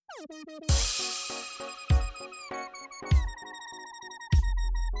All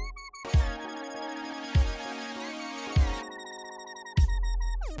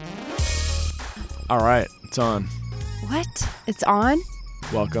right, it's on. What? It's on?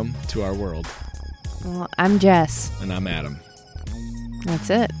 Welcome to our world. Well, I'm Jess. And I'm Adam.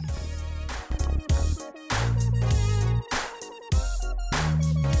 That's it.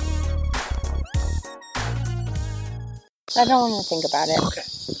 I don't want to think about it. Okay,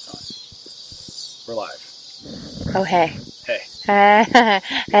 it's on. We're live. Oh, hey. Hey.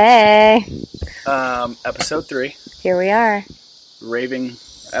 Hey. Episode 3. Here we are.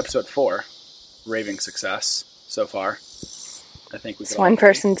 Episode 4. Raving success so far. I think we It's could one all agree,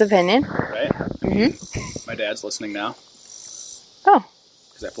 person's opinion. right? Mm-hmm. My dad's listening now Oh,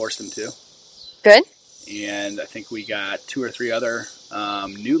 because I forced him to. good. And I think we got 2 or 3 other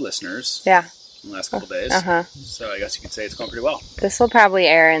new listeners Yeah. in the last couple days. Uh-huh. So I guess you could say it's going pretty well. This will probably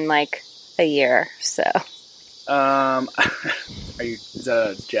air in like a year, so. Is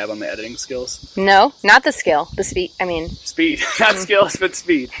that a jab on the editing skills? No, not the skill. The speed. I mean. Speed. Not skills, but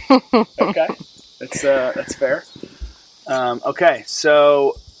speed. Okay. That's fair. Okay,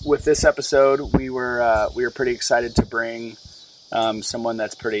 so with this episode, we were pretty excited to bring someone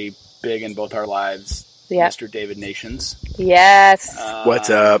that's pretty big in both our lives, Yep. Mr. David Nations. Yes. What's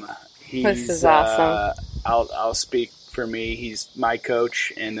up? This is awesome. I'll speak for me. He's my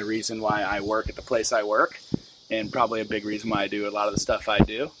coach and the reason why I work at the place I work, and probably a big reason why I do a lot of the stuff I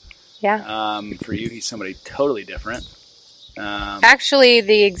do. Yeah. For you, he's somebody totally different. Actually,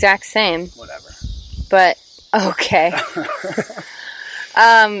 the exact same. Whatever. But okay.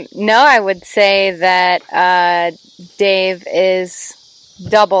 No, I would say that Dave is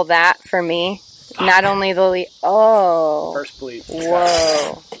double that for me. Not only the lead. Oh. First bleep.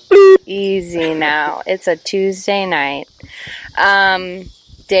 Whoa. Easy now. It's a Tuesday night.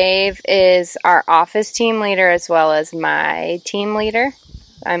 Dave is our office team leader as well as my team leader.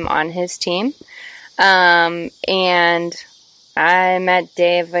 I'm on his team. And I met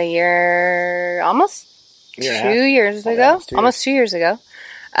Dave almost 2 years ago. Almost 2 years ago.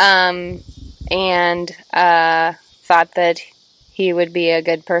 And thought that he would be a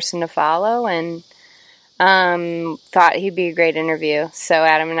good person to follow and thought he'd be a great interview. So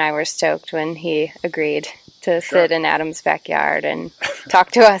Adam and I were stoked when he agreed to sit in Adam's backyard and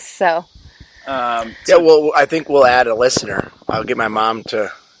talk to us. So Well, I think we'll add a listener. I'll get my mom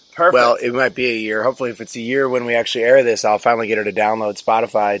to... Perfect. Well, it might be a year. Hopefully, if it's a year when we actually air this, I'll finally get her to download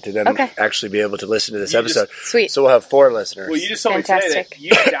Spotify to then actually be able to listen to this episode. Sweet. So we'll have 4 listeners. Well, you just told me today that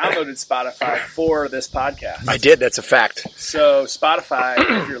you downloaded Spotify for this podcast. I did. That's a fact. So Spotify,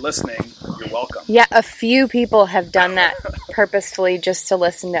 if you're listening, you're welcome. yeah, a few people have done that purposefully just to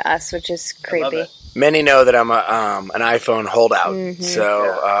listen to us, which is creepy. I love it. Many know that I'm an iPhone holdout.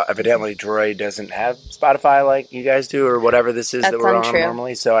 So evidently, Droid doesn't have Spotify like you guys do or whatever this is that we're on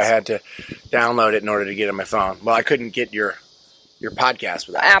normally. So I had to download it in order to get it on my phone. Well, I couldn't get your podcast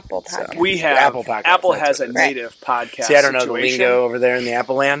without Apple Podcast. So we have Apple Podcast. Apple has a native podcast. See, I don't know the situation. lingo over there in the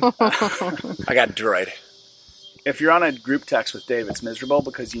Apple land. I got Droid. If you're on a group text with Dave, it's miserable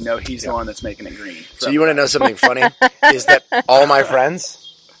because you know he's the one that's making it green. So you want to know something funny? Is that all my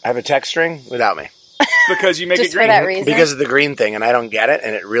friends have a text string without me. Because you make Just it green. for that reason? Because of the green thing, and I don't get it,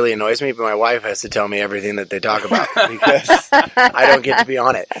 and it really annoys me, but my wife has to tell me everything that they talk about because I don't get to be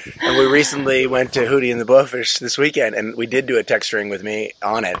on it. And we recently went to Hootie and the Blowfish this weekend, and we did do a text string with me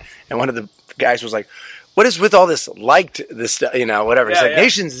on it, and one of the guys was like, what is with all this this stuff, whatever. He's like,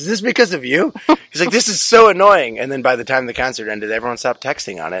 Nations, is this because of you? He's like, this is so annoying. And then by the time the concert ended, everyone stopped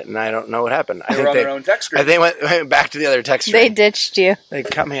texting on it, and I don't know what happened. They were on their own text string. I think went back to the other text string. They ditched you. They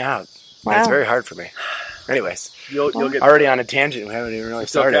cut me out. Wow. It's very hard for me. Anyways, You'll get already on a tangent. We haven't even really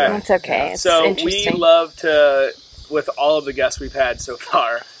started. okay. That's okay. It's So we interesting. love to, with all of the guests we've had so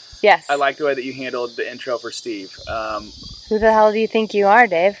far, Yes. I like the way that you handled the intro for Steve. Who the hell do you think you are,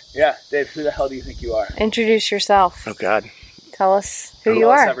 Dave? Yeah, Dave, who the hell do you think you are? Introduce yourself. Oh God. Tell us who you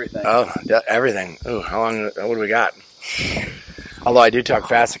Tell us are. everything. Oh, everything. Oh, how long? What do we got? Although I do talk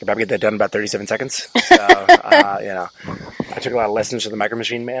fast, I could probably get that done in about 37 seconds. So, I took a lot of lessons from the Micro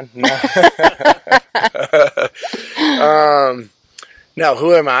Machine Man. No,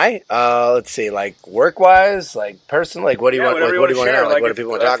 who am I? Let's see, like work-wise, like personal, like what do you want? Like, what do you want to know? Like, what do people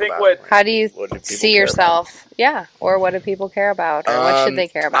want to talk about? How do you What do people see care yourself? Yeah, or what do people care about, or what should they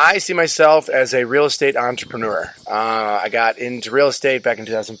care about? I see myself as a real estate entrepreneur. I got into real estate back in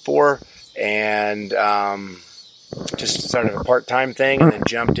 2004, and just started a part-time thing, and then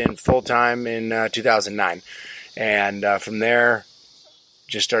jumped in full-time in 2009. And from there,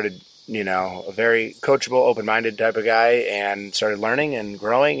 just started a very coachable, open-minded type of guy, and started learning and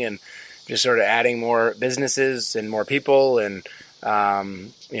growing and just sort of adding more businesses and more people, and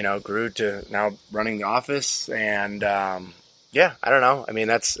grew to now running the office. And I don't know. I mean,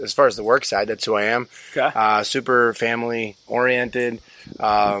 that's as far as the work side. That's who I am. Okay. Super family oriented.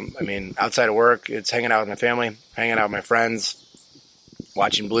 Outside of work, it's hanging out with my family, hanging out with my friends,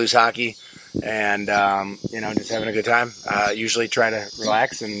 watching Blues hockey, and just having a good time. Usually try to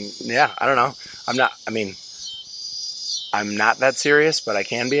relax, and I don't know. I'm not that serious, but I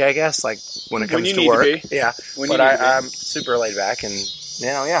can be, I guess. Like when it comes to work, I'm super laid back, and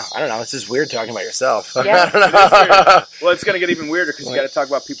I don't know. It's just weird talking about yourself. Yeah. It is weird. Well, it's going to get even weirder because you got to talk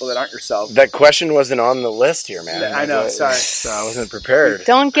about people that aren't yourself. That question wasn't on the list here, man. I know. Sorry, so I wasn't prepared.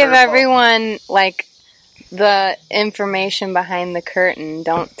 Don't give everyone the information behind the curtain.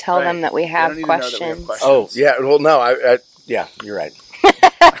 Don't tell them that we have questions. Oh, yeah. Well, no. You're right.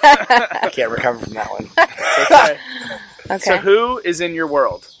 I can't recover from that one. Okay. Okay. So who is in your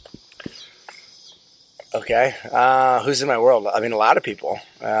world? Okay. Who's in my world? I mean, a lot of people.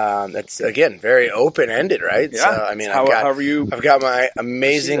 That's, again, very open-ended, right? Yeah. So, I mean, I've got my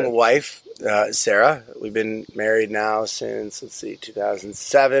amazing wife, Sarah. We've been married now since,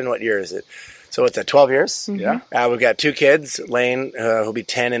 2007. What year is it? So what's that, 12 years? Mm-hmm. Yeah. We've got 2 kids. Lane, who'll be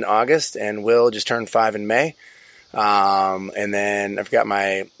 10 in August, and Will just turned 5 in May. And then I've got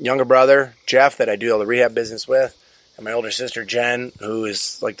my younger brother, Jeff, that I do all the rehab business with. And my older sister, Jen, who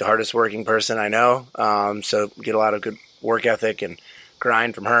is like the hardest working person I know. So get a lot of good work ethic and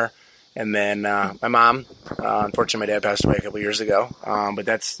grind from her. And then my mom, unfortunately my dad passed away a couple years ago. But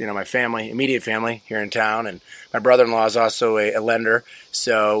that's, my family, immediate family here in town. And my brother-in-law is also a lender.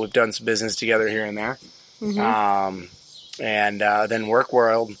 So we've done some business together here and there. Mm-hmm. Then work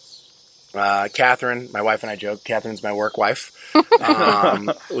world. Catherine, my wife and I joke, Catherine's my work wife.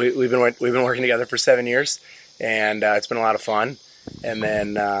 We've been working together for 7 years, and it's been a lot of fun. And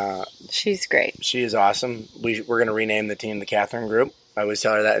then she's great. She is awesome. We're going to rename the team the Catherine Group. I always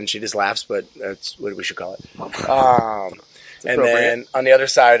tell her that, and she just laughs, but that's what we should call it. And then on the other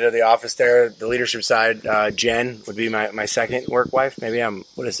side of the office there, the leadership side, Jen would be my second work wife. Maybe I'm,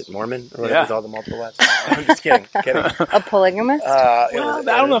 Mormon? Or whatever, with all the multiple wives? I'm just kidding. A polygamist? I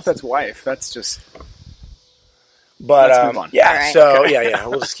don't know if that's wife. That's just... But, let's move on. Yeah, right. So,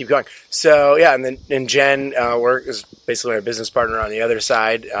 we'll just keep going. So, and Jen is basically my business partner on the other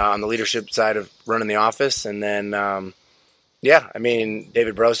side, on the leadership side of running the office. And then,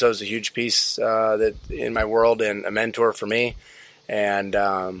 David Broso is a huge piece that in my world and a mentor for me. And,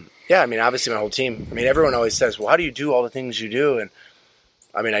 obviously my whole team. Everyone always says, well, how do you do all the things you do? And,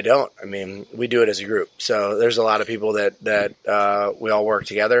 I don't. We do it as a group. So there's a lot of people that we all work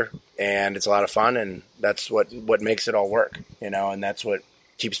together, and it's a lot of fun, and that's what makes it all work, and that's what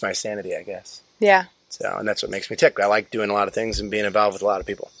keeps my sanity, I guess. Yeah. So, and that's what makes me tick. I like doing a lot of things and being involved with a lot of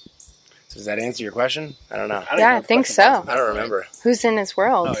people. So does that answer your question? I don't know. I think so. I don't remember. Who's in his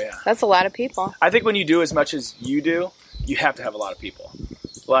world? Oh, yeah. That's a lot of people. I think when you do as much as you do, you have to have a lot of people.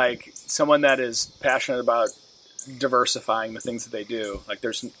 Like someone that is passionate about diversifying the things that they do. Like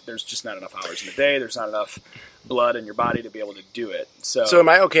there's just not enough hours in the day. There's not enough blood in your body to be able to do it. So am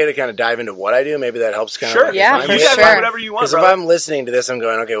I okay to kind of dive into what I do? Maybe that helps kind of. Sure. Yeah, for sure. Whatever you want. Because if I'm listening to this, I'm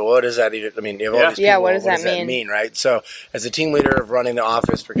going, okay, well, what does that even? You have all these people. What does that mean? Right? So as a team leader of running the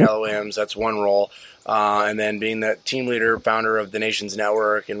office for Keller Williams, that's one role. And then being the team leader, founder of the Nations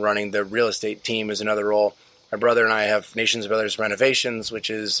Network, and running the real estate team is another role. My brother and I have Nations Brothers Renovations, which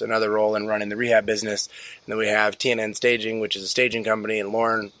is another role in running the rehab business. And then we have TNN Staging, which is a staging company, and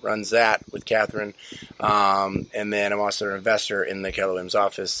Lauren runs that with Catherine. And then I'm also an investor in the Keller Williams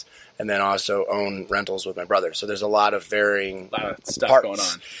office, and then also own rentals with my brother. So there's a lot of varying stuff parts going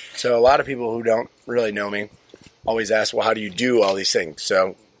on. So a lot of people who don't really know me always ask, well, how do you do all these things?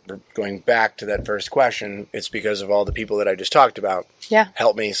 So going back to that first question, it's because of all the people that I just talked about. Yeah.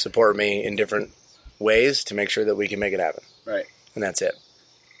 Help me, support me in different ways to make sure that we can make it happen. Right. And that's it.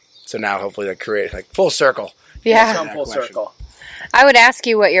 So now hopefully that creates full circle. Yeah. Come full circle. I would ask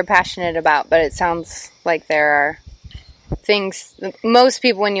you what you're passionate about, but it sounds like there are things, most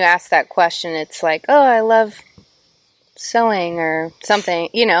people when you ask that question, it's like, oh, I love sewing or something,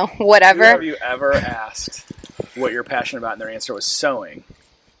 whatever. Have you ever asked what you're passionate about and their answer was sewing?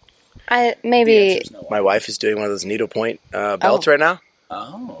 Maybe. No. My wife is doing one of those needlepoint belts right now.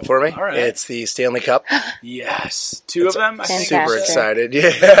 Oh, for me. All right. It's the Stanley Cup. Yes. Two of them, I think. Super excited.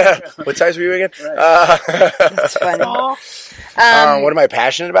 Yeah. What size were you again? Right. That's funny. What am I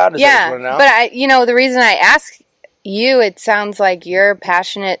passionate about? Is that what you want to know? But the reason I ask you, it sounds like you're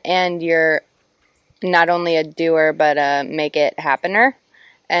passionate and you're not only a doer, but a make it happener.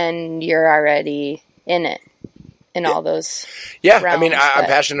 and you're already in it in all those Yeah, realms, I mean, I'm but-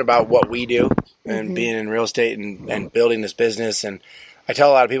 passionate about what we do and being in real estate and building this business. And I tell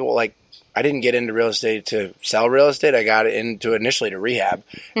a lot of people, like, I didn't get into real estate to sell real estate. I got into it initially to rehab.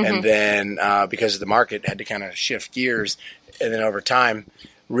 And then because the market had to kind of shift gears. And then over time,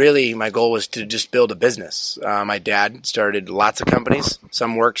 really my goal was to just build a business. My dad started lots of companies.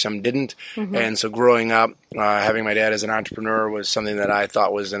 Some worked, some didn't. And so growing up, having my dad as an entrepreneur was something that I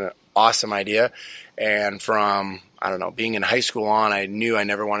thought was an awesome idea. And from, I don't know, being in high school on, I knew I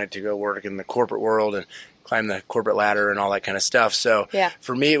never wanted to go work in the corporate world and climb the corporate ladder and all that kind of stuff. So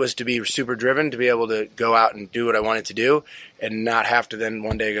for me, it was to be super driven, to be able to go out and do what I wanted to do and not have to then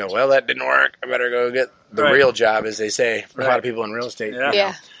one day go, well, that didn't work. I better go get the real job, as they say, for a lot of people in real estate.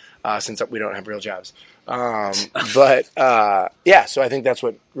 Since we don't have real jobs. So I think that's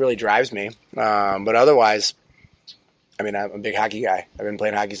what really drives me. But otherwise, I mean, I'm a big hockey guy. I've been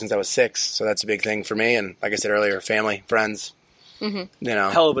playing hockey since I was 6, so that's a big thing for me. And like I said earlier, family, friends. You know,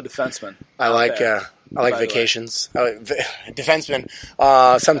 Hell of a defenseman. I like vacations. Defenseman,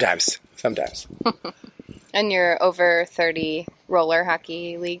 sometimes. And you're over 30 roller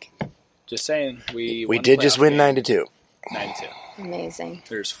hockey league. Just saying, we did just win 9-2. 9-2. Amazing.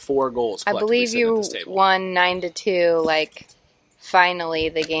 There's 4 goals. I collectively believe sitting at you this table. won 9-2. Like finally,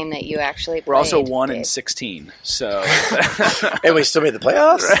 the game that you actually played. We're also 1 Dave. in 16. So And we still made the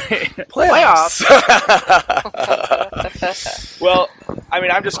playoffs. Playoffs. Well, I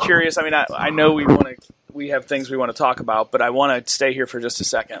mean, I'm just curious. I mean, I know we have things we want to talk about, but I want to stay here for just a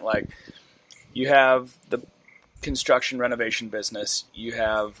second. Like, you have the construction renovation business, you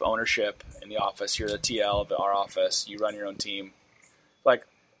have ownership in the office, you're the TL of our office, you run your own team. Like,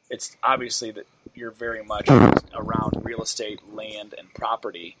 it's obviously that you're very much around real estate, land, and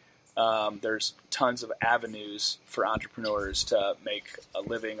property. There's tons of avenues for entrepreneurs to make a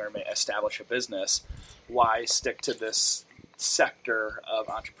living or establish a business. Why stick to this sector of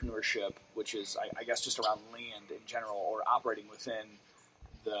entrepreneurship, which is, I guess, just around land in general, or operating within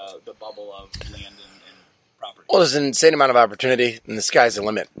the bubble of land and property? Well, there's an insane amount of opportunity, and the sky's the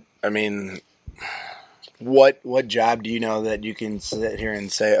limit. I mean, what job do you know that you can sit here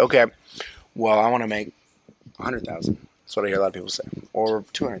and say, okay, well, I want to make $100,000. That's what I hear a lot of people say, or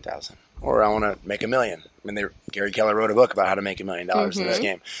 $200,000, or I want to make $1 million. I mean, Gary Keller wrote a book about how to make $1 million in this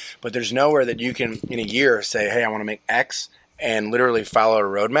game, but there's nowhere that you can in a year say, hey, I want to make X, and literally follow a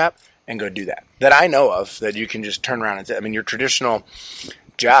roadmap and go do that. That I know of, that you can just turn around and say, I mean, your traditional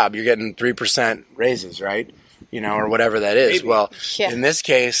job, you're getting 3% raises, right? You know, or whatever that is. Maybe. Well, in this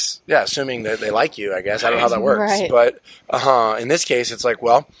case, assuming that they like you, I guess. I don't know how that works. Right. But in this case, it's like,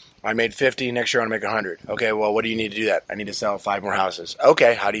 well, I made 50, next year I want to make 100. Okay, well, what do you need to do that? I need to sell 5 more houses.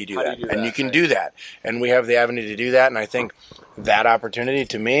 Okay, how do you do that? And you can do that. And we have the avenue to do that, and I think that opportunity,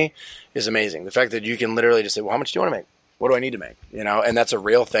 to me, is amazing. The fact that you can literally just say, well, how much do you want to make? What do I need to make? You know, and that's a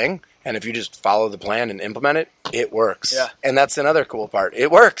real thing. And if you just follow the plan and implement it, it works. Yeah. And that's another cool part. It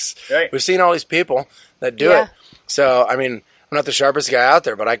works. Right. We've seen all these people that do it. So, I mean, I'm not the sharpest guy out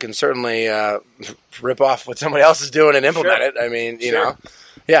there, but I can certainly rip off what somebody else is doing and implement it. I mean, you know,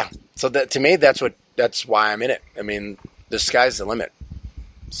 So that, to me, that's why I'm in it. I mean, the sky's the limit.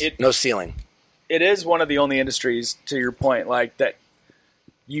 No ceiling. It is one of the only industries, to your point, like that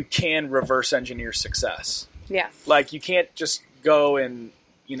you can reverse engineer success. Yeah. Like, you can't just go and,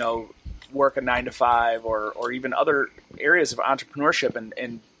 you know, work a 9-to-5 or even other areas of entrepreneurship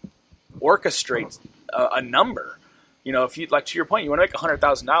and orchestrate a number. You know, if you, like, to your point, you want to make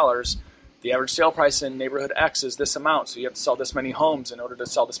 $100,000, the average sale price in neighborhood X is this amount, so you have to sell this many homes. In order to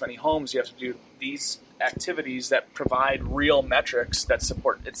sell this many homes, you have to do these activities that provide real metrics that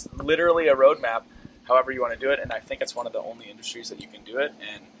support. It's literally a roadmap, however you want to do it, and I think it's one of the only industries that you can do it.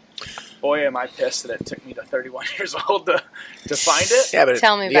 And boy, am I pissed that it took me to 31 years old to find it. Yeah, but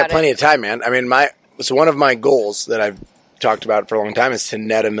Tell me you got about plenty of time, man. I mean, one of my goals that I've talked about for a long time is to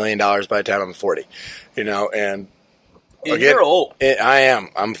net $1 million by the time I'm 40. You know, and you're old. I am.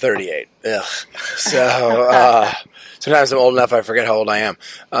 I'm 38. Ugh. So sometimes I'm old enough I forget how old I am.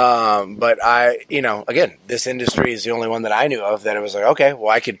 But again, this industry is the only one that I knew of that it was like, okay, well,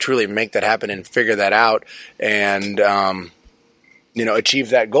 I could truly make that happen and figure that out and achieve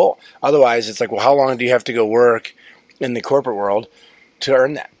that goal. Otherwise, it's like, well, how long do you have to go work in the corporate world to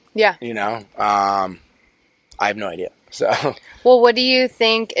earn that? Yeah. You know, I have no idea. So, well, what do you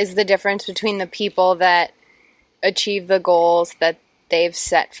think is the difference between the people that achieve the goals that they've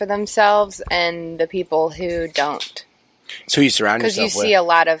set for themselves and the people who don't? It's who you surround yourself with. Because you see a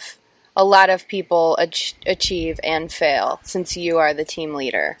lot of people achieve and fail since you are the team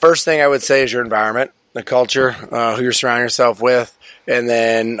leader. First thing I would say is your environment. the culture, who you're surrounding yourself with, and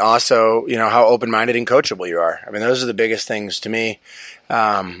then also, how open-minded and coachable you are. I mean, those are the biggest things to me.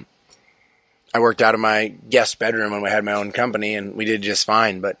 I worked out of my guest bedroom when we had my own company, and we did just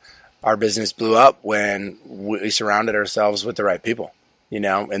fine, but our business blew up when we surrounded ourselves with the right people,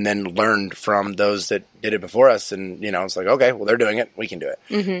 and then learned from those that did it before us. And, it's like, okay, well, they're doing it. We can do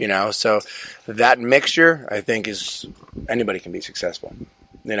it, So that mixture, I think, is anybody can be successful.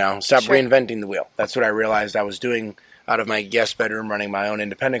 Stop reinventing the wheel. That's what I realized I was doing out of my guest bedroom running my own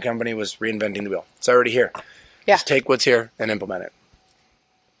independent company, was reinventing the wheel. It's already here. Yeah. Just take what's here and implement it.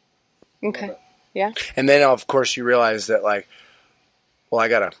 Okay. Yeah. And then, of course, you realize that, I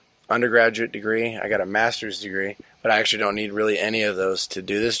got an undergraduate degree, I got a master's degree, but I actually don't need really any of those to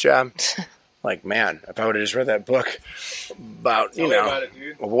do this job. Man, if I would have just read that book about,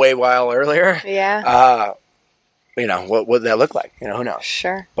 way while earlier. Yeah. What would that look like? Who knows?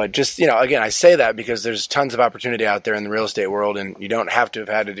 Sure. But just, again, I say that because there's tons of opportunity out there in the real estate world, and you don't have to have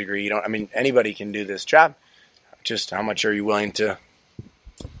had a degree. Anybody can do this job. Just how much are you willing to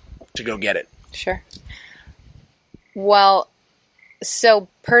go get it? Sure. Well, so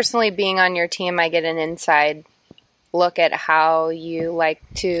personally being on your team, I get an inside look at how you like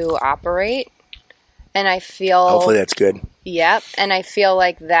to operate. And I feel... Hopefully that's good. Yep. And I feel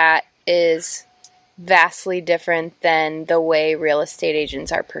like that is vastly different than the way real estate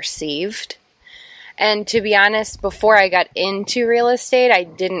agents are perceived. And to be honest, before I got into real estate, I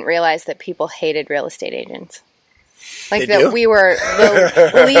didn't realize that people hated real estate agents. Like they that do? We were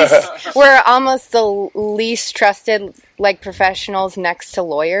the least, we're almost the least trusted, professionals next to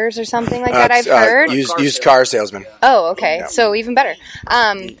lawyers or something like that, I've heard. Used car salesman. Oh, okay. Yeah. So even better.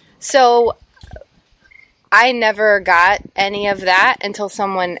 So I never got any of that until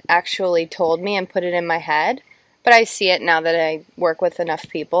someone actually told me and put it in my head. But I see it now that I work with enough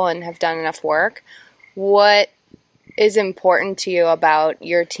people and have done enough work. What is important to you about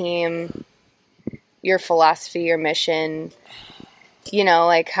your team, your philosophy, your mission?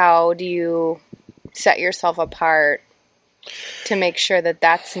 How do you set yourself apart to make sure that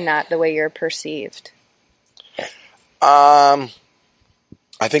that's not the way you're perceived? I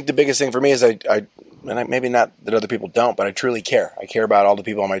think the biggest thing for me is maybe not that other people don't, but I truly care. I care about all the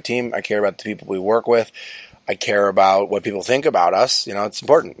people on my team. I care about the people we work with. I care about what people think about us. It's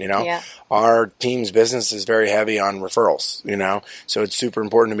important, Yeah. Our team's business is very heavy on referrals, so it's super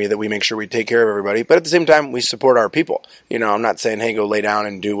important to me that we make sure we take care of everybody. But at the same time, we support our people. I'm not saying, hey, go lay down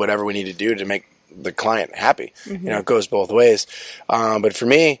and do whatever we need to do to make the client happy. Mm-hmm. It goes both ways. But for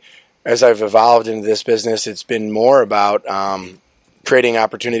me, as I've evolved into this business, it's been more about creating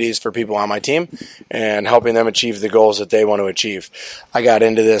opportunities for people on my team and helping them achieve the goals that they want to achieve. I got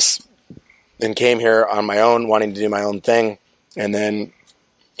into this and came here on my own, wanting to do my own thing, and then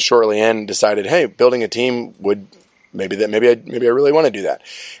shortly in decided, hey, building a team would maybe I really want to do that.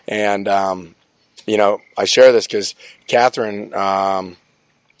 And I share this because Catherine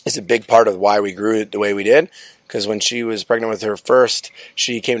is a big part of why we grew it the way we did. Because when she was pregnant with her first,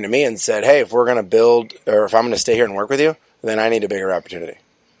 she came to me and said, hey, if we're going to build, or if I'm going to stay here and work with you, then I need a bigger opportunity.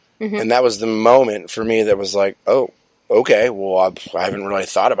 Mm-hmm. And that was the moment for me that was like, oh, okay, well, I haven't really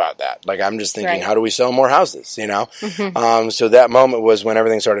thought about that. I'm just thinking, right. How do we sell more houses, Mm-hmm. So that moment was when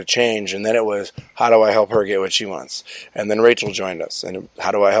everything started to change, and then it was, how do I help her get what she wants? And then Rachel joined us, and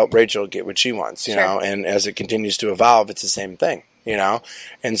how do I help Rachel get what she wants, you know? And as it continues to evolve, it's the same thing,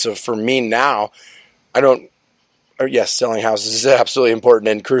 And so for me now, yes, selling houses is absolutely important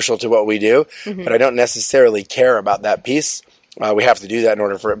and crucial to what we do, Mm-hmm. but I don't necessarily care about that piece. We have to do that in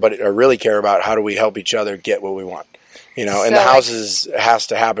order for it, but I really care about how do we help each other get what we want. And the houses has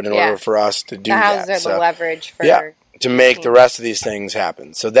to happen in order for us to do that. The houses are the leverage for to make the rest of these things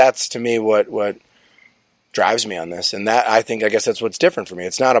happen. So that's, to me, what drives me on this. And that, I guess that's what's different for me.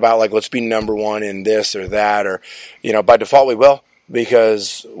 It's not about, let's be number one in this or that, or, by default we will,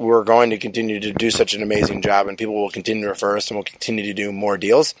 because we're going to continue to do such an amazing job, and people will continue to refer us, and we'll continue to do more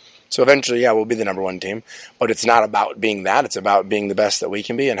deals. So eventually, we'll be the number one team. But it's not about being that. It's about being the best that we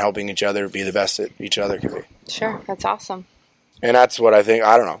can be and helping each other be the best that each other can be. Sure. That's awesome. And that's what I think,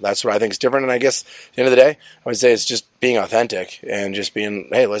 that's what I think is different. And I guess at the end of the day, I would say it's just being authentic and just being,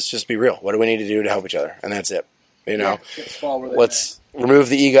 hey, let's just be real. What do we need to do to help each other? And that's it. Let's remove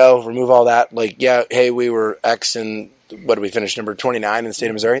the ego, remove all that. Hey, we were X and what did we finish? Number 29 in the state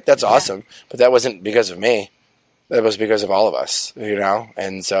of Missouri? That's awesome. But that wasn't because of me. That was because of all of us,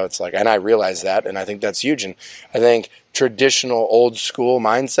 And so it's and I realize that, and I think that's huge. And I think traditional old school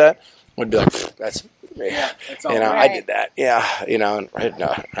mindset would be that's me. Yeah, right. I did that. Yeah, and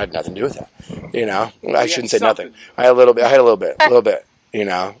I had nothing to do with that. I shouldn't say nothing. I had a little bit. you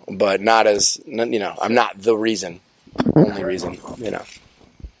know, but not as, you know, I'm not the only reason, you know.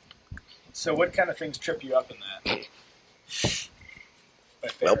 So what kind of things trip you up in that? My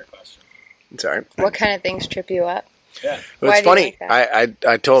favorite question. Sorry. What kind of things trip you up? Yeah. Well, Why it's do you funny. like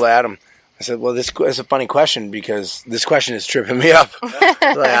I told Adam, I said, well, this is a funny question because this question is tripping me up.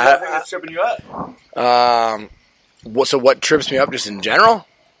 What's tripping you up? So what trips me up just in general?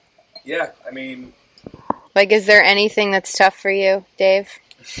 Yeah, I mean... Like, is there anything that's tough for you, Dave?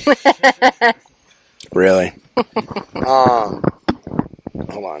 Really? Hold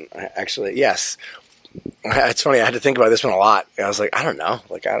on. Actually, yes. It's funny. I had to think about this one a lot. I was like, I don't know.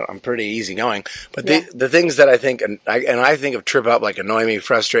 Like, I'm pretty easygoing. But the things that I think, and I think of trip up, like annoy me,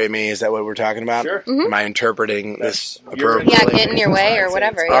 frustrate me. Is that what we're talking about? Sure. Mm-hmm. Am I interpreting this you're- appropriately? Yeah, get in your way or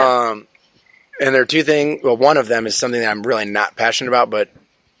whatever. Yeah. And there are two things. Well, one of them is something that I'm really not passionate about, but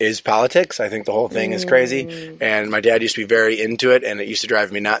is politics. I think the whole thing is crazy. And my dad used to be very into it, and it used to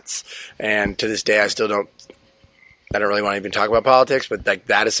drive me nuts. And to this day, I don't really want to even talk about politics, but like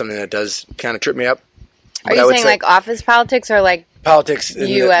that is something that does kind of trip me up. Are you saying like office politics or like politics in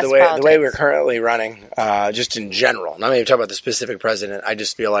U.S. the way politics? we're currently running, just in general? Not even talk about the specific president. I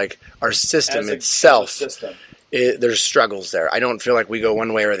just feel like our system itself, there's struggles there. I don't feel like we go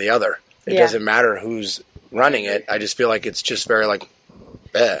one way or the other. It doesn't matter who's running it. I just feel like it's just very like,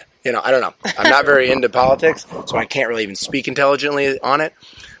 you know, I don't know. I'm not very into politics, so I can't really even speak intelligently on it.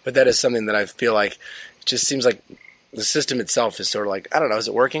 But that is something that I feel like it just seems like the system itself is sort of like, I don't know, is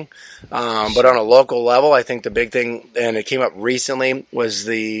it working? But on a local level, I think the big thing, and it came up recently, was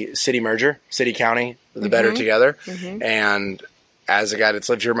the city merger, city-county, the better together. Mm-hmm. And as a guy that's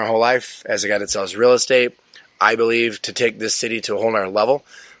lived here my whole life, as a guy that sells real estate, I believe to take this city to a whole nother level,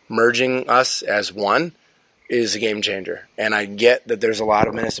 merging us as one is a game changer. And I get that there's a lot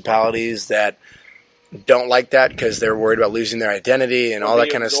of municipalities that don't like that because they're worried about losing their identity and all that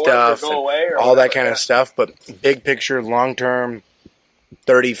kind of stuff, all that kind of stuff. But big picture, long term,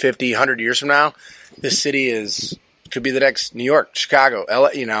 30, 50, 100 years from now, this city could be the next New York, Chicago,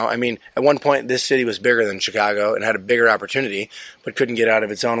 LA. You know, I mean, at one point, this city was bigger than Chicago and had a bigger opportunity, but couldn't get out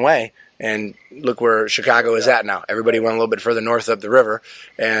of its own way. And look where Chicago is at now. Everybody went a little bit further north up the river,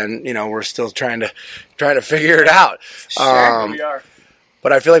 and you know we're still trying to figure it out. Sure, we are.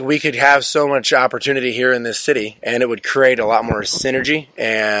 But I feel like we could have so much opportunity here in this city, and it would create a lot more synergy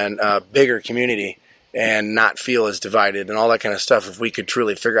and a bigger community and not feel as divided and all that kind of stuff if we could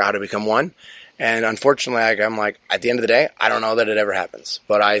truly figure out how to become one. And unfortunately, I'm like, at the end of the day, I don't know that it ever happens.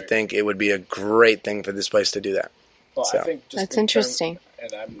 But I think it would be a great thing for this place to do that. Well, I think just that's interesting.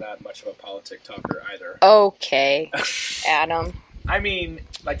 And I'm not much of a politic talker either. Okay, Adam. I mean,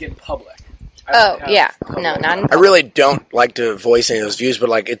 like in public. No, not in public. I really don't like to voice any of those views, but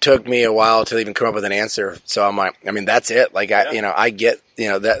like it took me a while to even come up with an answer. So I'm like, I mean, that's it. Like I get,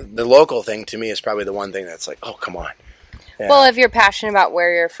 that the local thing to me is probably the one thing that's like, oh, come on. Yeah. Well, if you're passionate about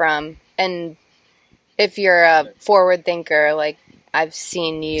where you're from, and if you're a forward thinker, like I've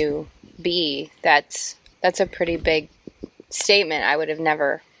seen you be, that's a pretty big statement. I would have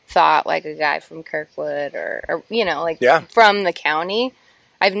never thought like a guy from Kirkwood or from the county.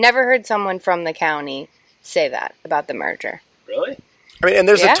 I've never heard someone from the county say that about the merger. Really? I mean, and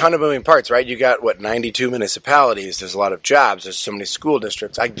there's a ton of moving parts, right? You got, 92 municipalities. There's a lot of jobs. There's so many school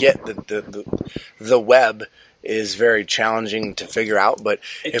districts. I get that the web is very challenging to figure out, but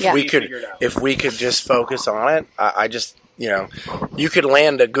if we could just focus on it, I just, you could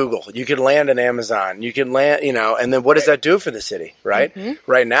land a Google, you could land an Amazon, you could land, and then what does that do for the city, right? Mm-hmm.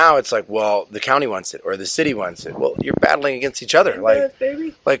 Right now, it's like, well, the county wants it or the city wants it. Well, you're battling against each other.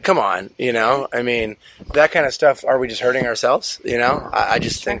 Like, come on, I mean, that kind of stuff. Are we just hurting ourselves? I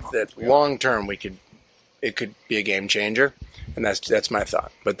just think that long term, it could be a game changer. And that's my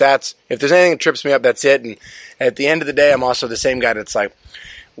thought. But if there's anything that trips me up, that's it. And at the end of the day, I'm also the same guy that's like,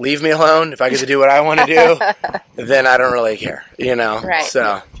 leave me alone. If I get to do what I want to do, then I don't really care, Right.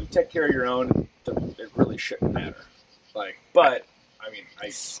 So if you take care of your own, it really shouldn't matter. But I mean, I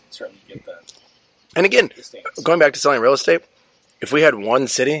certainly get that. And again, going back to selling real estate, if we had one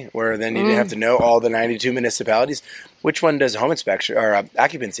city where then you didn't have to know all the 92 municipalities, which one does home inspection or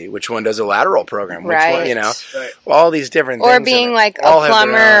occupancy? Which one does a lateral program? Which one, all these different things. Or being like a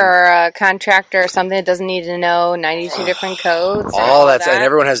plumber or a contractor or something that doesn't need to know 92 different codes. All that. And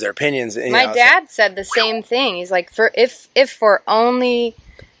everyone has their opinions. My dad said the same thing. He's like, if for only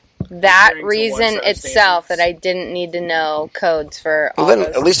that reason itself that I didn't need to know codes for all those.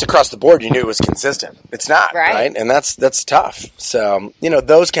 At least across the board, you knew it was consistent. It's not, right? And that's tough. So,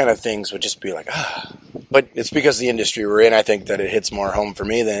 those kind of things would just be like, But it's because of the industry we're in, I think that it hits more home for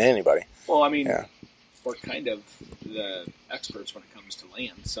me than anybody. Well, I mean, we're kind of the experts when it comes comes to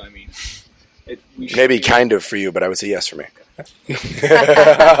land. So I mean, maybe kind of for you, but I would say yes for me.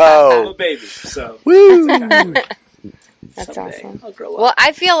 I'm a baby, so woo. That's someday awesome. I'll grow up. Well,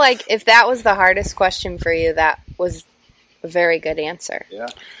 I feel like if that was the hardest question for you, that was a very good answer. Yeah,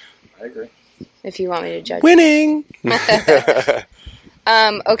 I agree. If you want me to judge. Winning.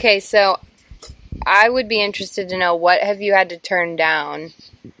 Okay, so I would be interested to know, what have you had to turn down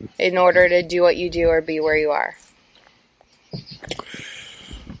in order to do what you do or be where you are?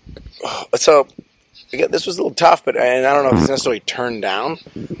 So, again, this was a little tough, and I don't know if it's necessarily turned down,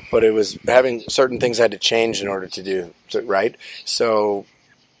 but it was having certain things I had to change in order to do it right. So,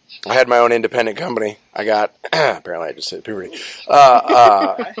 I had my own independent company. I got, apparently I just hit puberty.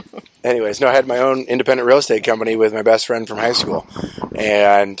 Anyways, no, I had my own independent real estate company with my best friend from high school.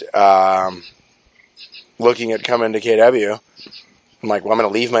 And looking at coming to KW, I'm like, well, I'm going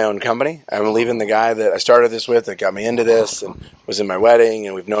to leave my own company. I'm leaving the guy that I started this with, that got me into this, and was in my wedding,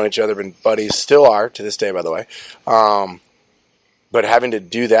 and we've known each other, been buddies, still are, to this day, by the way. But having to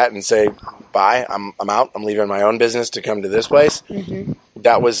do that and say, bye, I'm out, I'm leaving my own business to come to this place,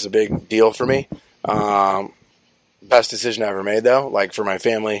 that was a big deal for me. Best decision I ever made, though, like for my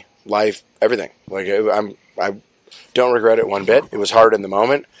family, life, everything. Like I don't regret it one bit. It was hard in the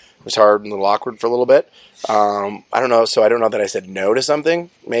moment. It was hard and a little awkward for a little bit. I don't know. So I don't know that I said no to something.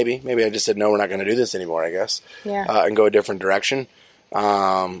 Maybe I just said, no, we're not going to do this anymore, I guess. Yeah. And go a different direction.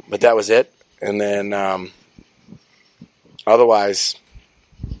 But that was it. And then otherwise.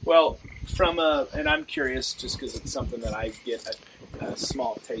 Well, and I'm curious just because it's something that I get a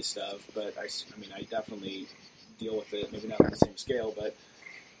small taste of, but I mean, I definitely deal with it, maybe not on the same scale, but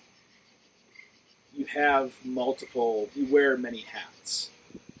you wear many hats.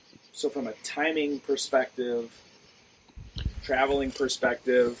 So from a timing perspective, traveling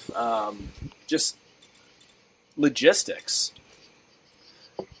perspective, just logistics,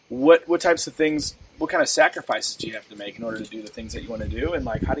 what types of things, what kind of sacrifices do you have to make in order to do the things that you want to do? And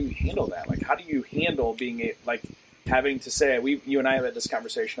like, how do you handle that? Like, how do you handle having to say, you and I have had this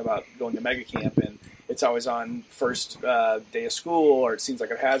conversation about going to mega camp, and it's always on first day of school, or it seems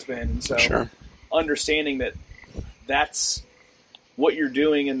like it has been. And so Sure. Understanding that that's what you're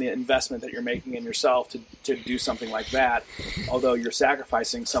doing and the investment that you're making in yourself to do something like that, although you're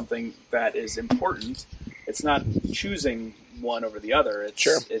sacrificing something that is important, it's not choosing one over the other.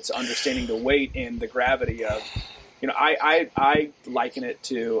 It's understanding the weight and the gravity of, I liken it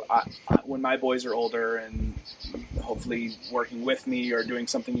to when my boys are older and hopefully working with me or doing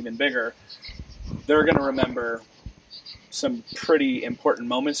something even bigger, they're going to remember some pretty important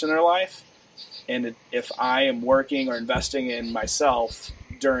moments in their life. And if I am working or investing in myself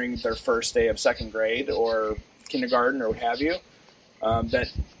during their first day of second grade or kindergarten or what have you,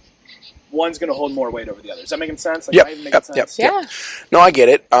 that one's going to hold more weight over the other. Is that making sense? Am I making sense? Yeah. No, I get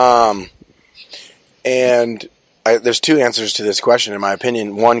it. And there's two answers to this question, in my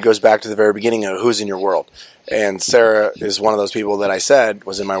opinion. One goes back to the very beginning of who's in your world. And Sarah is one of those people that I said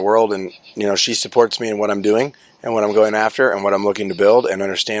was in my world, and she supports me in what I'm doing and what I'm going after and what I'm looking to build, and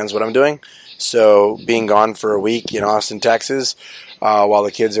understands what I'm doing. So being gone for a week in Austin, Texas, while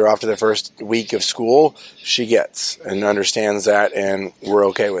the kids are off to their first week of school, she gets and understands that, and we're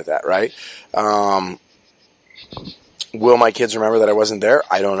okay with that, right? Will my kids remember that I wasn't there?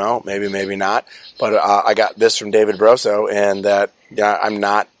 I don't know. Maybe, maybe not. But I got this from David Broso, and that I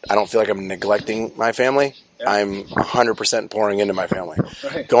don't feel like I'm neglecting my family. I'm 100% pouring into my family.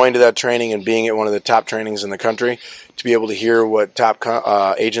 Right. Going to that training and being at one of the top trainings in the country, to be able to hear what top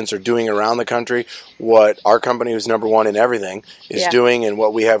agents are doing around the country, what our company, who's number one in everything, is doing, and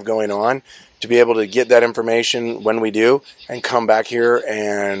what we have going on, to be able to get that information when we do and come back here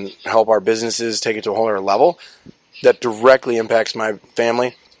and help our businesses take it to a whole other level, that directly impacts my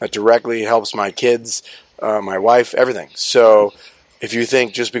family, that directly helps my kids, my wife, everything. So if you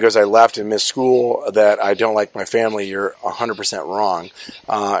think just because I left and missed school that I don't like my family, you're 100% wrong.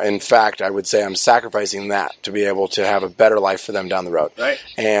 In fact, I would say I'm sacrificing that to be able to have a better life for them down the road. Right.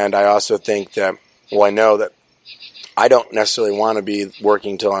 And I also think that, I know that I don't necessarily want to be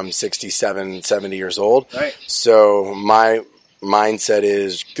working till I'm 67, 70 years old. Right. So my mindset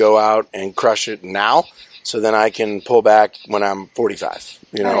is go out and crush it now, so then I can pull back when I'm 45,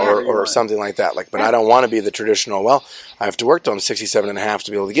 or something like that. But I don't want to be the traditional, I have to work till I'm 67 and a half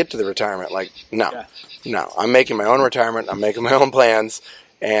to be able to get to the retirement. No. I'm making my own retirement. I'm making my own plans,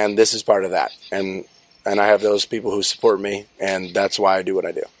 and this is part of that. And I have those people who support me, and that's why I do what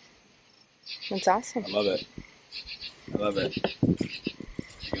I do. That's awesome. I love it. You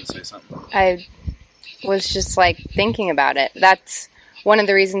going to say something? I was just thinking about it. That's one of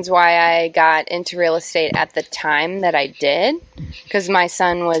the reasons why I got into real estate at the time that I did, because my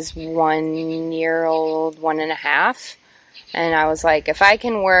son was 1 year old, 1.5, and I was like, if I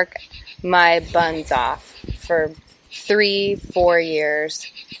can work my buns off for 3-4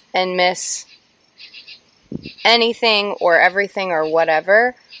 years and miss anything or everything or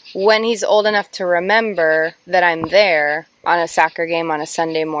whatever, when he's old enough to remember that I'm there on a soccer game on a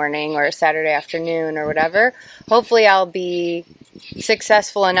Sunday morning or a Saturday afternoon or whatever, hopefully I'll be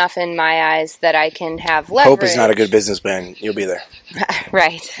successful enough in my eyes that I can have leverage. Hope is not a good businessman. You'll be there.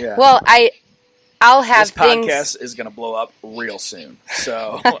 Right. Yeah. Well, I'll have this things. podcast is going to blow up real soon.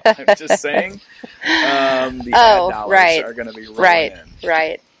 So I'm just saying, the ad dollars are going to be rolling in.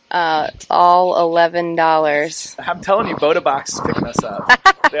 Right. All $11. I'm telling you, Boda Box is picking us up.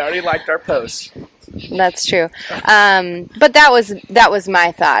 They already liked our post. That's true. But that was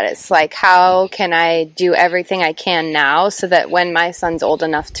my thought. It's like, how can I do everything I can now so that when my son's old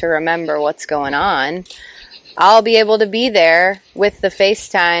enough to remember what's going on, I'll be able to be there with the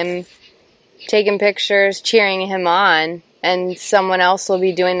FaceTime, taking pictures, cheering him on, and someone else will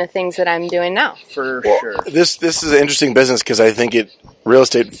be doing the things that I'm doing now. For sure. This is an interesting business because I think real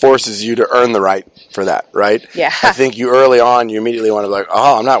estate forces you to earn the right for that, right? Yeah. I think you early on, you immediately want to be like,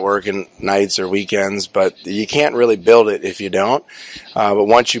 oh, I'm not working nights or weekends, but you can't really build it if you don't. But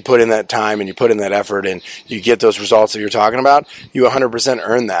once you put in that time and you put in that effort and you get those results that you're talking about, you 100%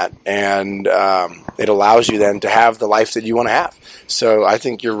 earn that. And it allows you then to have the life that you want to have. So I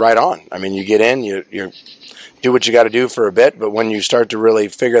think you're right on. I mean, you get in, you do what you got to do for a bit, but when you start to really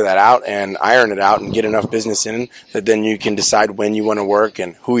figure that out and iron it out and get enough business in, that then you can decide when you want to work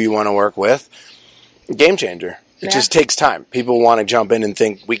and who you want to work with. Game changer. It just takes time. People want to jump in and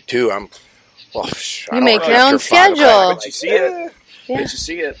think week 2, you make your own schedule. But you see it. Yeah. But you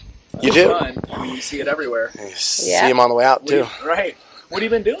see it. You do. Fun. I mean, you see it everywhere. You see them on the way out too. Right. What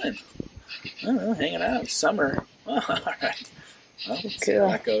have you been doing? I don't know, hanging out. Summer. Oh, all right. Well, let's see how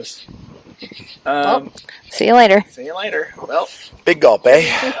that goes. See you later. See you later. Well, big gulp,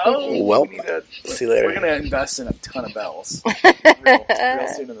 eh? well, see you later. We're going to invest in a ton of bells real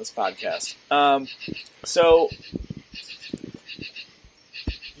soon in this podcast. So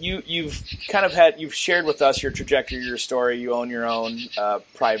you've shared with us your trajectory, your story. You own your own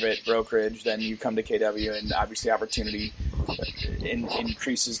private brokerage. Then you come to KW, and obviously opportunity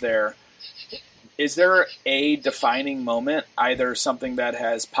increases there. Is there a defining moment, either something that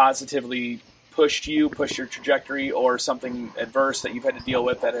has positively pushed your trajectory, or something adverse that you've had to deal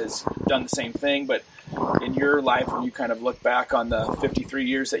with that has done the same thing, but in your life, when you kind of look back on the 53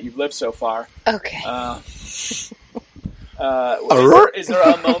 years that you've lived so far? Okay. Is there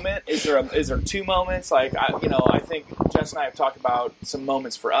a moment? Is there 2 moments? Like, I think Jess and I have talked about some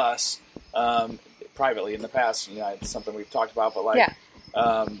moments for us privately in the past. It's something we've talked about, but yeah.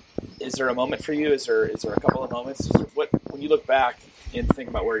 Is there a moment for you? Is there a couple of moments? When you look back and think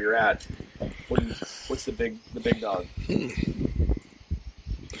about where you're at, what's the big dog?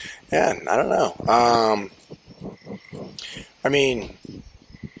 Yeah, I don't know. I mean,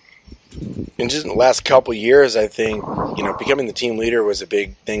 in just the last couple years, I think, becoming the team leader was a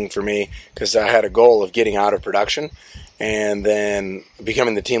big thing for me because I had a goal of getting out of production, and then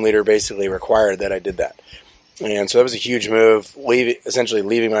becoming the team leader basically required that I did that. And so that was a huge move, essentially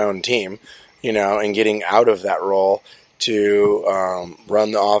leaving my own team, and getting out of that role to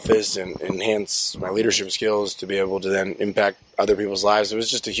run the office and enhance my leadership skills to be able to then impact other people's lives. It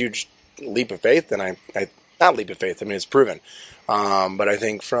was just a huge leap of faith, and not leap of faith, I mean, it's proven. But I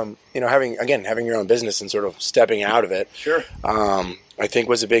think from, having your own business and sort of stepping out of it, sure. I think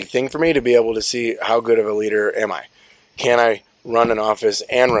was a big thing for me to be able to see how good of a leader am I. Can I run an office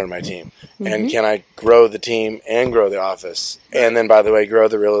and run my team? Mm-hmm. And can I grow the team and grow the office? Right. And then, by the way, grow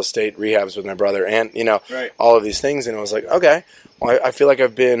the real estate rehabs with my brother and, right. all of these things. And I was like, okay, well, I feel like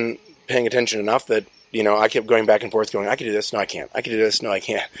I've been paying attention enough that, I kept going back and forth going, I can do this, no, I can't. I can do this, no, I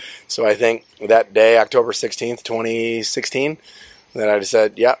can't. So I think that day, October 16th, 2016, that I just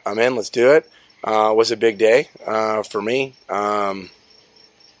said, yeah, I'm in, let's do it, was a big day for me. I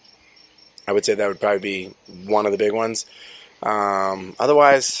would say that would probably be one of the big ones.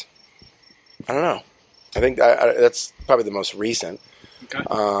 Otherwise, I don't know. I think that's probably the most recent. Okay.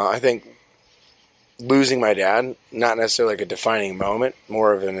 I think losing my dad, not necessarily like a defining moment,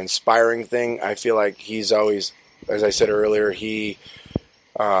 more of an inspiring thing. I feel like he's always, as I said earlier, he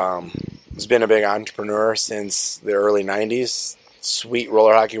has been a big entrepreneur since the early 90s. Sweet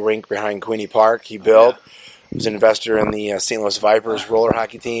roller hockey rink behind Queenie Park he built. Was an investor in the St. Louis Vipers roller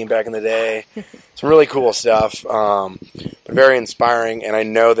hockey team back in the day. Some really cool stuff, but very inspiring. And I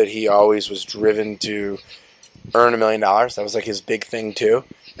know that he always was driven to earn $1 million. That was like his big thing too.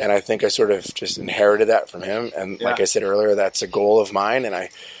 And I think I sort of just inherited that from him. And like I said earlier, that's a goal of mine. And I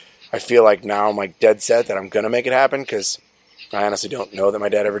feel like now I'm like dead set that I'm going to make it happen, because I honestly don't know that my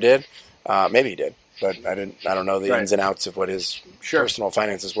dad ever did. Maybe he did, but I don't know the ins and outs of what his personal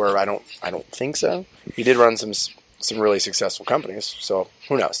finances were. I don't think so. He did run some really successful companies, so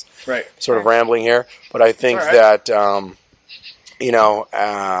who knows? Right. Sort of rambling here, but I think that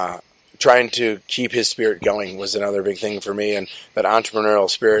trying to keep his spirit going was another big thing for me, and that entrepreneurial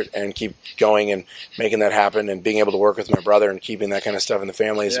spirit, and keep going and making that happen, and being able to work with my brother and keeping that kind of stuff in the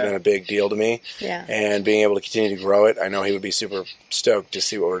family has been a big deal to me. Yeah. And being able to continue to grow it, I know he would be super stoked to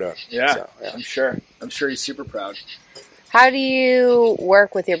see what we're doing. Yeah, so, I'm sure he's super proud. How do you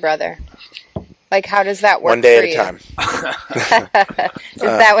work with your brother? Like, how does that work? One day for at a you? time. Is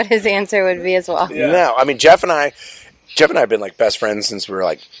that what his answer would be as well? Yeah. No, I mean, Jeff and I have been like best friends since we were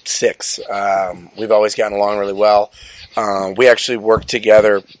like 6. We've always gotten along really well. We actually worked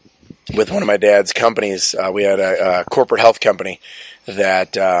together with one of my dad's companies. We had a corporate health company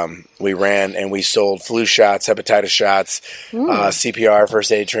that we ran, and we sold flu shots, hepatitis shots, CPR,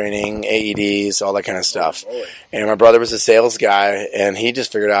 first aid training, AEDs, all that kind of stuff. Oh, and my brother was a sales guy, and he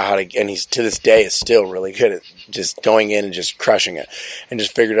just figured out how to, and he's to this day is still really good at just going in and just crushing it, and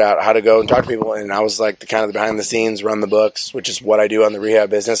just figured out how to go and talk to people. And I was like the kind of the behind the scenes, run the books, which is what I do on the rehab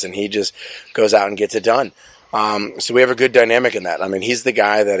business, and he just goes out and gets it done. So we have a good dynamic in that. I mean, he's the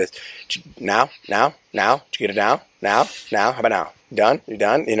guy that is now. Did you get it now? How about now? Done? You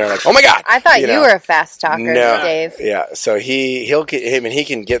done? You know, like, oh my God. I thought you were a fast talker, no, Dave. Yeah. So he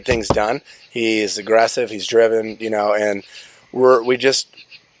can get things done. He's aggressive. He's driven, and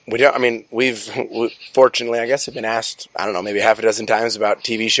we've fortunately, I guess, have been asked, I don't know, maybe half a dozen times about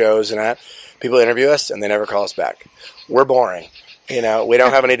TV shows and that. People interview us and they never call us back. We're boring. We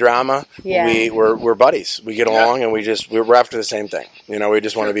don't have any drama. Yeah. We're buddies. We get along, and we're after the same thing. We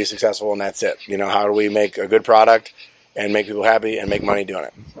just want to be successful, and that's it. How do we make a good product and make people happy and make money doing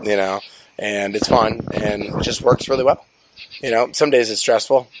it? And it's fun, and it just works really well. Some days it's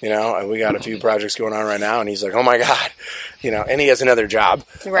stressful. We got a few projects going on right now, and he's like, "Oh my God," and he has another job.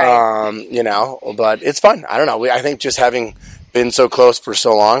 Right. But it's fun. I don't know. I think just having been so close for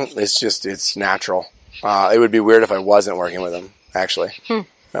so long, it's natural. It would be weird if I wasn't working with him, actually,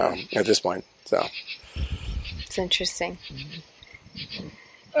 at this point. So it's interesting.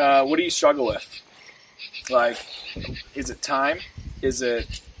 What do you struggle with? Like, is it time? Is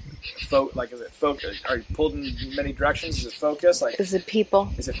it is it focus? Are you pulled in many directions? Is it focus? Is it people?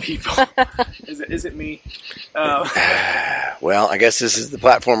 Is it people? is it me? Well, I guess this is the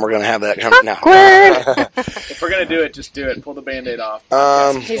platform we're going to have that come now. If we're going to do it, just do it. Pull the Band-Aid off.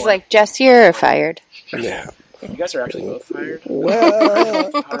 He's like, Jesse, you're fired. Yeah. You guys are actually both fired?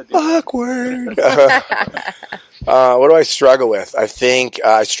 Well, awkward. What do I struggle with? I think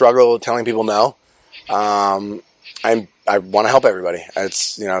I struggle telling people no. I want to help everybody.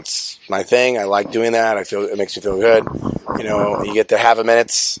 It's my thing. I like doing that. It makes me feel good. You get to have a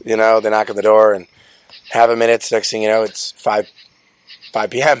minutes, they knock on the door and have a minutes. Next thing you know, it's 5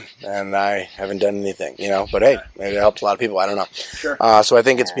 p.m. and I haven't done anything, but hey, maybe it helps a lot of people. I don't know. Sure. So I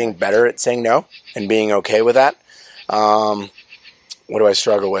think it's being better at saying no and being okay with that. What do I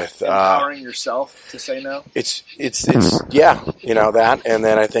struggle with? Empowering yourself to say no. It's that. And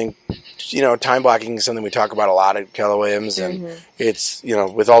then I think, time blocking is something we talk about a lot at Keller Williams, and it's,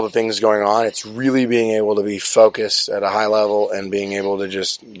 with all the things going on, it's really being able to be focused at a high level and being able to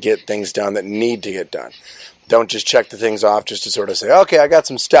just get things done that need to get done. Don't just check the things off just to sort of say, okay, I got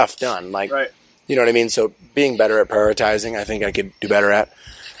some stuff done. Like, right. You know what I mean? So being better at prioritizing, I think I could do better at.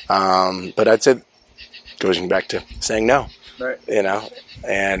 But I'd say going back to saying no. Right.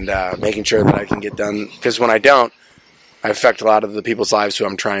 And making sure that I can get done. Because when I don't, I affect a lot of the people's lives who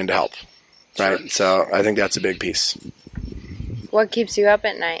I'm trying to help. Right? Sure. So I think that's a big piece. What keeps you up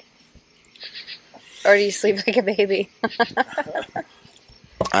at night? Or do you sleep like a baby?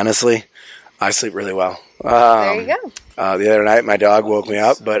 Honestly, I sleep really well. There you go. The other night, my dog woke me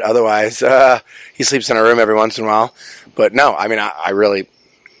up, but otherwise, he sleeps in a room every once in a while. But no, I mean,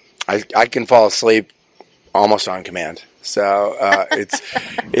 I can fall asleep almost on command. So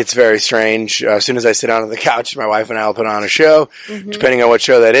it's very strange. As soon as I sit down on the couch, my wife and I will put on a show. Depending on what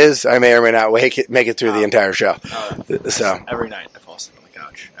show that is, I may or may not make it through the entire show. So every night I fall asleep on the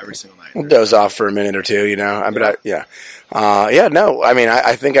couch. Every single night. We'll doze off for a minute or two, But no. I mean,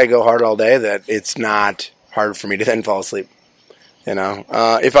 I think I go hard all day. That it's not hard for me to then fall asleep.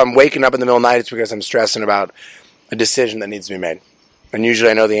 If I'm waking up in the middle of the night, it's because I'm stressing about a decision that needs to be made. And usually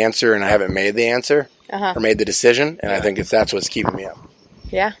I know the answer and I haven't made the answer or made the decision. And I think that's what's keeping me up.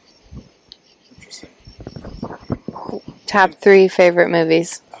 Yeah. Interesting. Top 3 favorite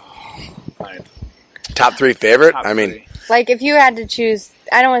movies. Fine. Top 3 favorite? Top I mean, three. Like, if you had to choose,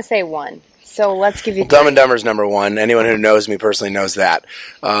 I don't want to say one. So let's give you Dumb and Dumber's number one. Anyone who knows me personally knows that.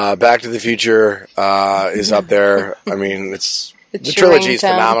 Back to the Future is up there. I mean, the trilogy is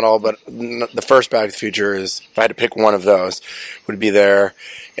phenomenal, but the first Back to the Future is, if I had to pick one of those, would be there.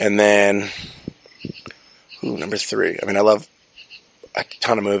 And then, number 3. I mean, I love a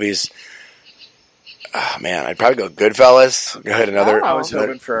ton of movies. Oh, man, I'd probably go Goodfellas. Go ahead, another. I was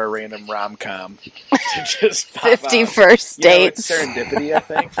hoping for a random rom-com to just pop 50 out. First You know, Dates. it's serendipity, I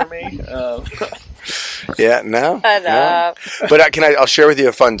think, for me. Yeah, no. Shut up. But I'll share with you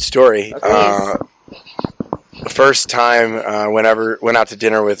a fun story. Please. The first time went out to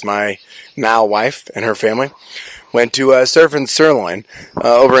dinner with my now wife and her family. Went to Surf and Sirloin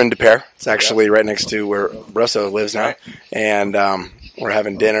over in Des Peres. It's actually right next to where Russo lives now. And we're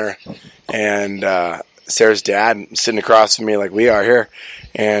having dinner. And Sarah's dad sitting across from me like we are here.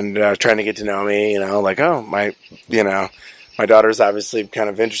 And trying to get to know me, like, oh, my daughter's obviously kind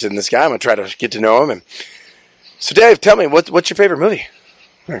of interested in this guy. I'm going to try to get to know him. And so, Dave, tell me, what's your favorite movie?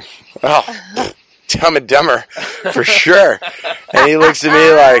 Oh, Dumb and Dumber, for sure. And he looks at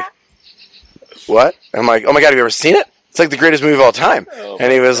me like, what? I'm like, oh my God, have you ever seen it? It's like the greatest movie of all time.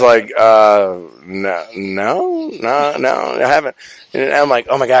 And he was like, no, I haven't. And I'm like,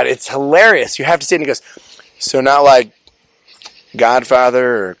 oh my God, it's hilarious. You have to see it. And he goes, so not like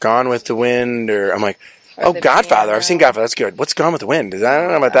Godfather or Gone with the Wind, or I'm like, oh, Godfather. I've seen Godfather. That's good. What's Gone with the Wind? I don't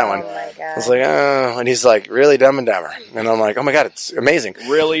know about that one. My God. I was like, oh. And he's like, really Dumb and Dumber. And I'm like, oh my God, it's amazing.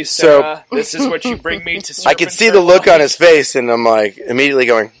 Really, Sarah? This is what you bring me to? I could see the look on his face, and I'm like, immediately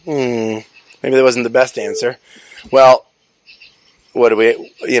going, maybe that wasn't the best answer. Well, when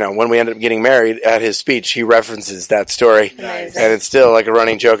we ended up getting married, at his speech, he references that story. Amazing. And it's still like a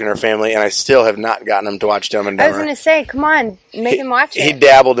running joke in our family, and I still have not gotten him to watch Dumb and I Dumber. was going to say, come on, make him watch it. He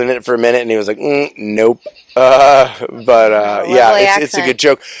dabbled in it for a minute, and he was like, nope. It's a good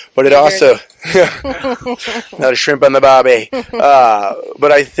joke. But it also, not a shrimp on the bobby.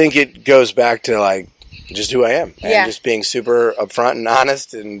 But I think it goes back to like just who I am, and just being super upfront and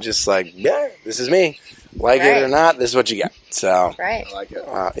honest, and just like, yeah, this is me. Like it or not, this is what you get. So, right. I like it.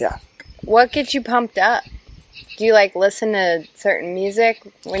 Yeah. What gets you pumped up? Do you listen to certain music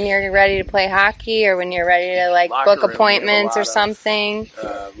when you're ready to play hockey, or when you're ready to Locker book room, appointments we or have a lot of, something?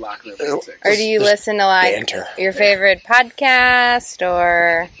 Locker room music. Or do you listen to banter. your favorite podcast,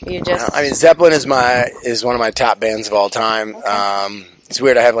 or you just? I mean, Zeppelin is one of my top bands of all time. Okay. It's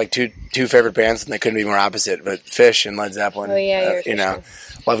weird. I have like two favorite bands, and they couldn't be more opposite. But Fish and Led Zeppelin. Oh yeah,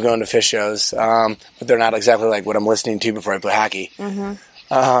 love going to Fish shows. But they're not exactly like what I'm listening to before I play hockey.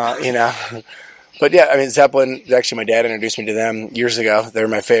 Mm-hmm. But yeah, I mean, Zeppelin, actually my dad introduced me to them years ago. They're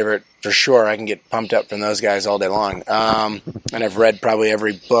my favorite for sure. I can get pumped up from those guys all day long. And I've read probably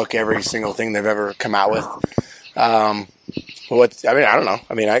every book, every single thing they've ever come out with. I don't know.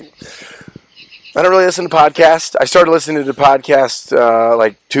 I mean, I don't really listen to podcasts. I started listening to podcasts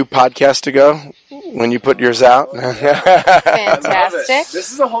like 2 podcasts ago when you put yours out. Fantastic.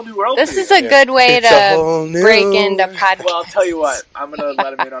 This is a whole new world. This for is you. a good way It's a to whole new- break into podcasts. Well, I'll tell you what. I'm gonna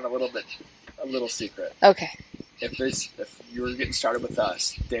let him in on a little secret. Okay. If you were getting started with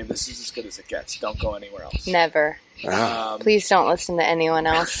us, Dave, this is as good as it gets. Don't go anywhere else. Never. Please don't listen to anyone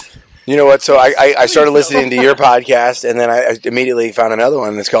else. You know what? So I started listening to your podcast, and then I immediately found another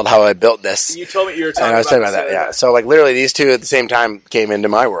one that's called How I Built This. You told me you were talking And I was talking about that, yeah. So, like, literally, these two at the same time came into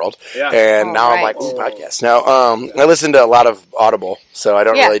my world. Yeah. And now I'm right. like, podcasts. Now, I listen to a lot of Audible, so I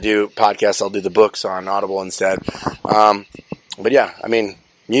don't really do podcasts. I'll do the books on Audible instead. But, yeah, I mean,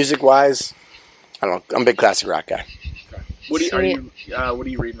 music-wise, I don't know. I'm a big classic rock guy. Okay. What are you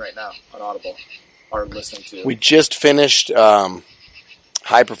reading right now on Audible or listening to? We just finished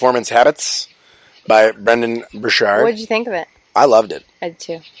High Performance Habits by Brendan Burchard. What did you think of it? I loved it. I did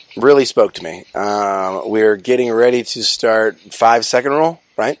too. Really spoke to me. We're getting ready to start 5-second rule,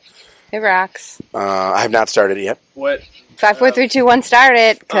 right? It rocks. I have not started it yet. What? 5, 4, 3, 2, 1, start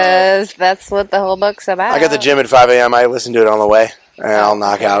it, because that's what the whole book's about. I got the gym at 5 a.m. I listen to it on the way, and I'll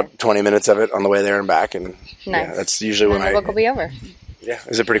knock out 20 minutes of it on the way there and back. And Nice. yeah, that's usually And when the book will be over. Yeah,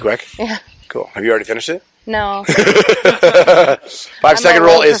 is it pretty quick? Yeah. Cool. Have you already finished it? No. 5-second a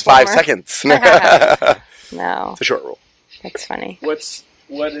rule low is 5 performer. seconds. No. It's a short rule. That's funny. What is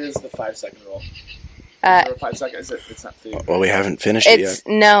the 5-second rule? Is there a 5 seconds? It's not food. Well, we haven't finished it yet.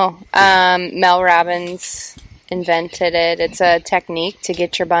 No. Mel Robbins invented it. It's a technique to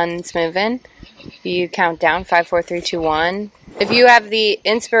get your buns moving. You count down 5, 4, 3, 2, 1. If you have the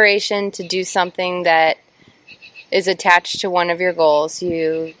inspiration to do something that is attached to one of your goals.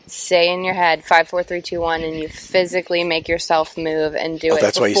 You say in your head 5, 4, 3, 2, 1, and you physically make yourself move and do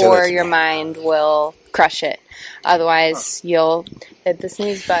it before your mind will crush it. Otherwise, you'll hit the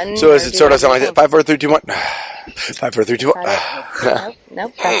snooze button. So is it sort of something like that? 5, 4, 3, 2, 1. 5, 4, 3, 2, 1.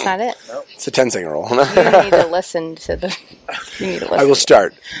 Nope, that's not it. Nope. It's a 10-second roll. You need to listen to the. You need to listen. I will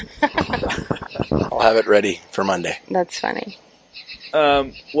start. I'll have it ready for Monday. That's funny.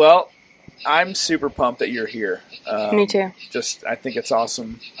 Well, I'm super pumped that you're here. Me too. I think it's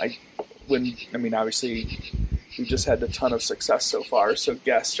awesome. Obviously, we just had a ton of success so far, so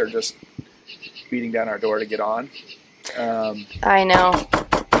guests are just beating down our door to get on. I know.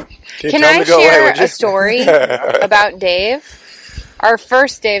 Can I share a story about Dave? Our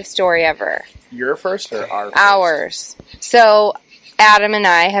first Dave story ever. Your first or our first? Ours. So, Adam and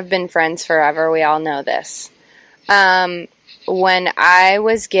I have been friends forever. We all know this. When I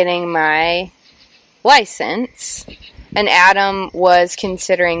was getting my license, and Adam was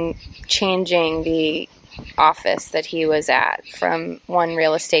considering changing the office that he was at from one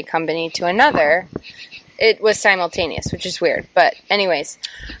real estate company to another, it was simultaneous, which is weird. But anyways,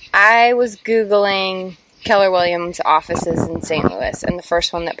 I was Googling Keller Williams offices in St. Louis, and the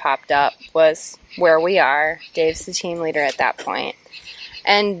first one that popped up was where we are. Dave's the team leader at that point.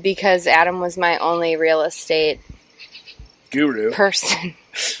 And because Adam was my only real estate guru person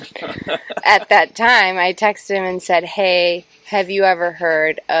at that time, I texted him and said, "Hey, have you ever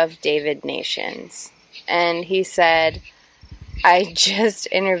heard of David Nations?" And he said, "I just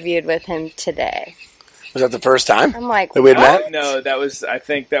interviewed with him today." Was that the first time? I'm like, that we had met? No, I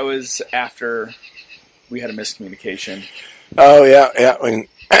think that was after we had a miscommunication. Oh, yeah. When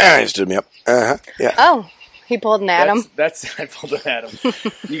he stood me up. Yeah. Oh, he pulled an Adam. I pulled an Adam.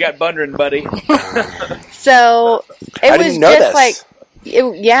 You got Bundren, buddy. So it was didn't know just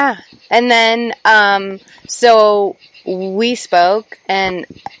this. yeah. And then, so we spoke and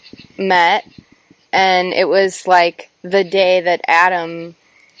met, and it was like the day that Adam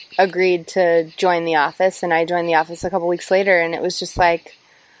agreed to join the office, and I joined the office a couple weeks later, and it was just like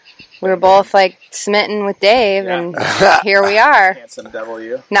we were both like smitten with Dave, and here we are. Handsome devil,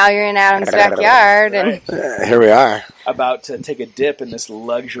 you. Now you're in Adam's backyard, and here we are. About to take a dip in this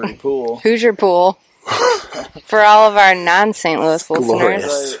luxury pool. Hoosier Pool. For all of our non-St. Louis Glorious.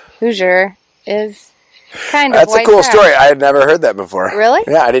 listeners, Hoosier is kind of That's white a cool trash. story. I had never heard that before. Really?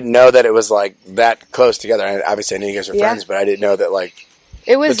 Yeah, I didn't know that it was like that close together. Obviously, I knew you guys were friends, but I didn't know that like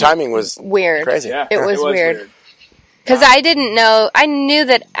it was the timing was weird. Crazy. Yeah, It was weird. Because I didn't know, I knew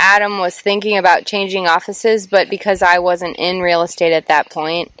that Adam was thinking about changing offices, but because I wasn't in real estate at that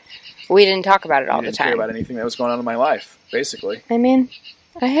point, we didn't talk about it all the didn't time. care about anything that was going on in my life, basically. I mean,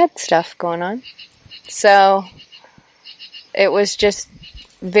 I had stuff going on. So, it was just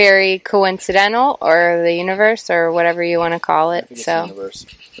very coincidental, or the universe, or whatever you want to call I it. think it's So, the universe.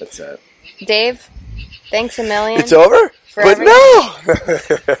 That's it. Dave, thanks a million. It's over? For But everything. no!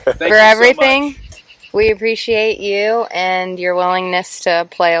 Thank For you so everything. much. We appreciate you and your willingness to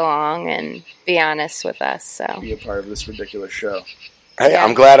play along and be honest with us. So Be a part of this ridiculous show. Hey, Yeah.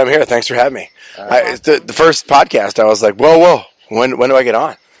 I'm glad I'm here. Thanks for having me. The first podcast, I was like, whoa, when do I get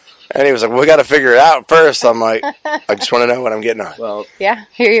on? And he was like, we got to figure it out first. I'm like, I just want to know what I'm getting on. Well, yeah,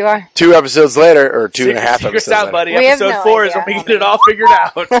 here you are. 2 episodes later, or 2.5 secret's episodes out, later. buddy. We have Episode no 4 is idea when we how get it all figured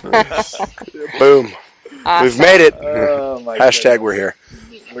out. Boom. Awesome. We've made it. Oh, my Hashtag goodness. we're here.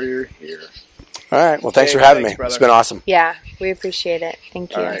 We're here. All right. Well, thanks Hey, for having thanks, me. brother. It's been awesome. Yeah, we appreciate it.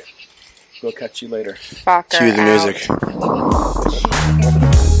 Thank you. All right. We'll catch you later. Fokker Cue the out. music.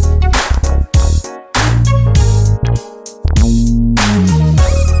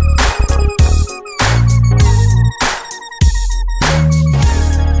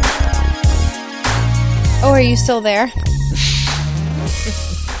 Oh, are you still there?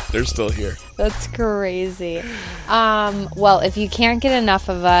 They're still here. That's crazy. Well, if you can't get enough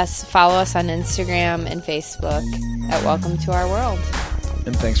of us, follow us on Instagram and Facebook at Welcome to Our World.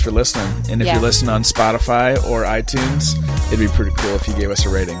 And thanks for listening. And if Yeah. you listen on Spotify or iTunes, it'd be pretty cool if you gave us a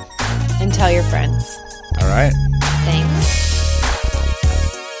rating. And tell your friends. All right. Thanks.